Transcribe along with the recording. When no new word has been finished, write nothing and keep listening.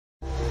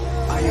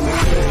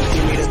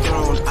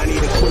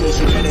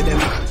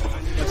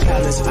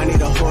balance, I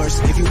need a horse.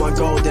 If you want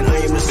gold, then I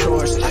am the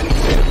source. I need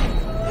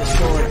the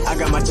sword, I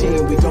got my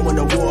team, we going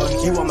to war.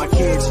 You are my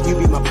kids, you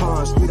be my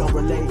pawns. We don't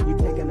relate, you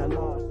taking a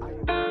loss.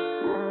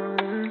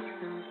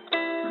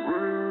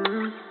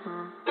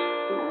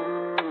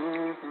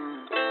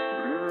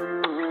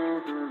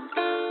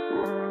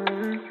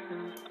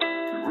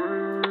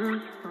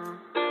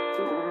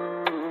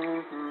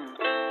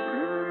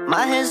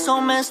 My head's so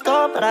messed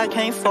up, but I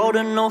can't fold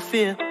in no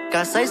fear.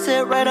 Got sights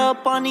set right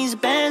up on these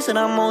bands, and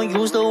I'm gonna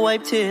use to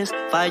wipe tears.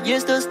 5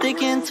 years still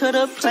sticking to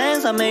the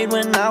plans I made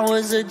when I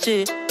was a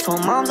kid.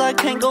 Told moms I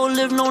can't go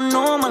live no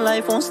normal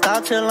life, won't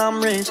stop till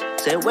I'm rich.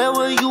 Said where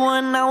were you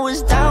when I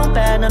was down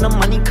bad, and the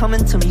money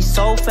coming to me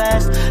so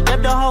fast.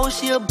 Left the hoe,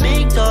 she a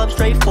big dub,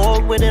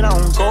 straightforward with it, I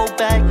don't go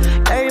back.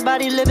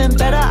 Everybody living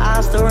better,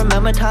 I still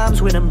remember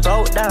times we done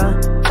broke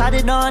down. Tried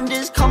it on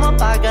this come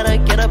up, I gotta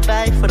get a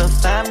bag for the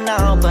fam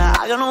now. But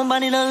I got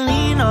nobody to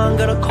lean on,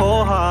 got a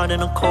cold heart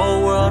in a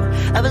cold world.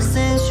 Ever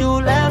since you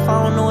left,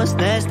 I don't know what's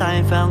next, I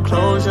ain't found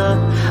closure.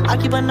 I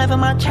keep a knife in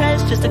my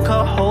chest just to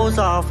cut holes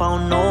off, I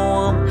don't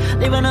know 'em.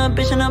 Leaving a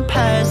bitch in the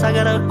past, I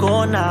gotta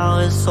go now,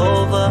 it's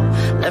over.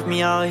 Left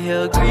me out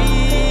here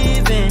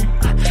grieving.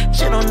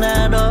 Shit don't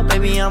add up,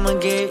 baby, I'ma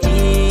get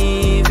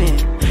even.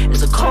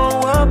 It's a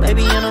cold world,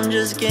 baby, and I'm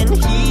just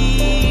getting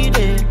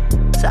heated.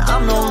 So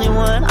I'm the only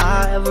one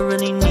I ever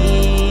really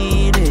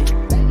needed.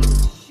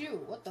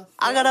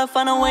 I gotta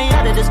find a way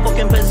out of this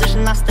fucking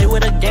position. I stay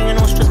with a gang and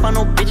don't stress by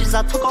no bitches.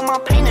 I took all my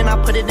pain and I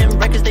put it in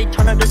records. They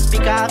turn up the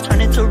speaker, I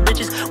turn it to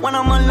riches. When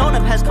I'm alone, the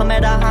past come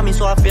at a homie,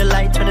 so I feel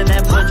like turning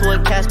that boy to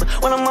a Casper.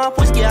 When I'm off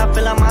whiskey, I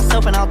feel like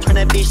myself and I'll turn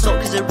that bitch so,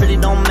 cause it really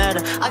don't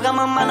matter. I got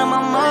my mind on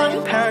my money,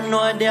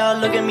 paranoid, they all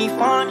look at me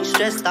funny.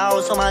 Stressed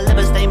out, so my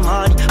liver stay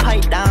muddy.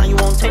 Pipe down, you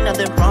won't take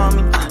nothing from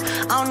me.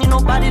 I don't need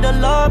nobody to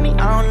love me,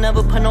 I don't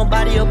never put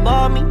nobody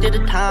above me. Did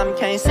the time, you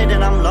can't say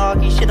that I'm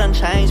lucky. Shit done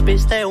changed, bitch,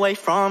 stay away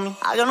from me.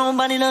 I got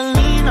nobody to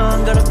lean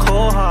on, got a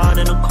cold heart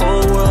in a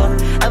cold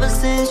world. Ever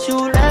since you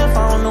left,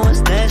 I don't know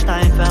what's next,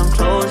 I ain't found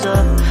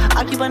closure.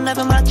 I keep a knife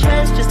in my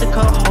chest just to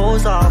cut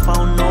holes off, I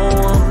don't know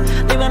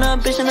 'em. Leaving a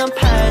bitch in the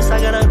past, I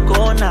gotta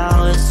go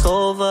now, it's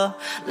over.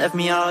 Left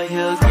me out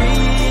here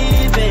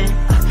grieving.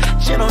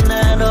 Shit don't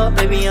add up,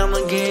 baby,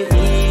 I'ma get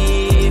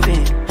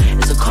even.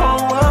 It's a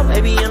cold world,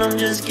 baby, and I'm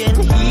just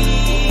getting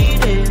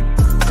heated.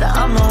 So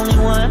I'm the only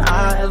one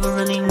I ever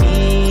really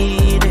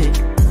needed.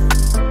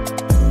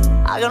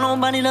 I got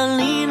nobody to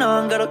lean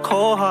on, got a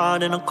cold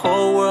heart in a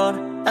cold world.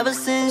 Ever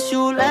since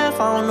you left,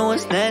 I don't know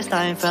what's next,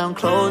 I ain't found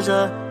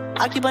closure.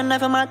 I keep a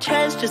knife in my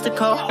chest just to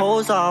cut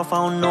holes off, I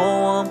don't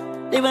know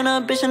 'em. Leaving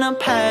a bitch in the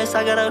past,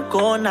 I gotta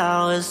go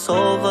now, it's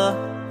over.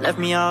 Left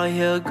me out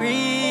here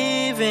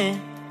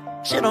grieving.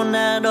 Shit don't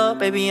add up,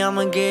 baby,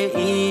 I'ma get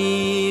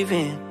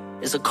even.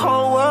 It's a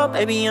cold world,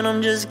 baby, and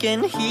I'm just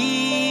getting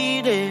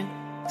heated.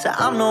 So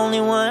I'm the only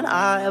one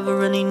I ever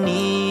really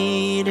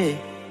needed.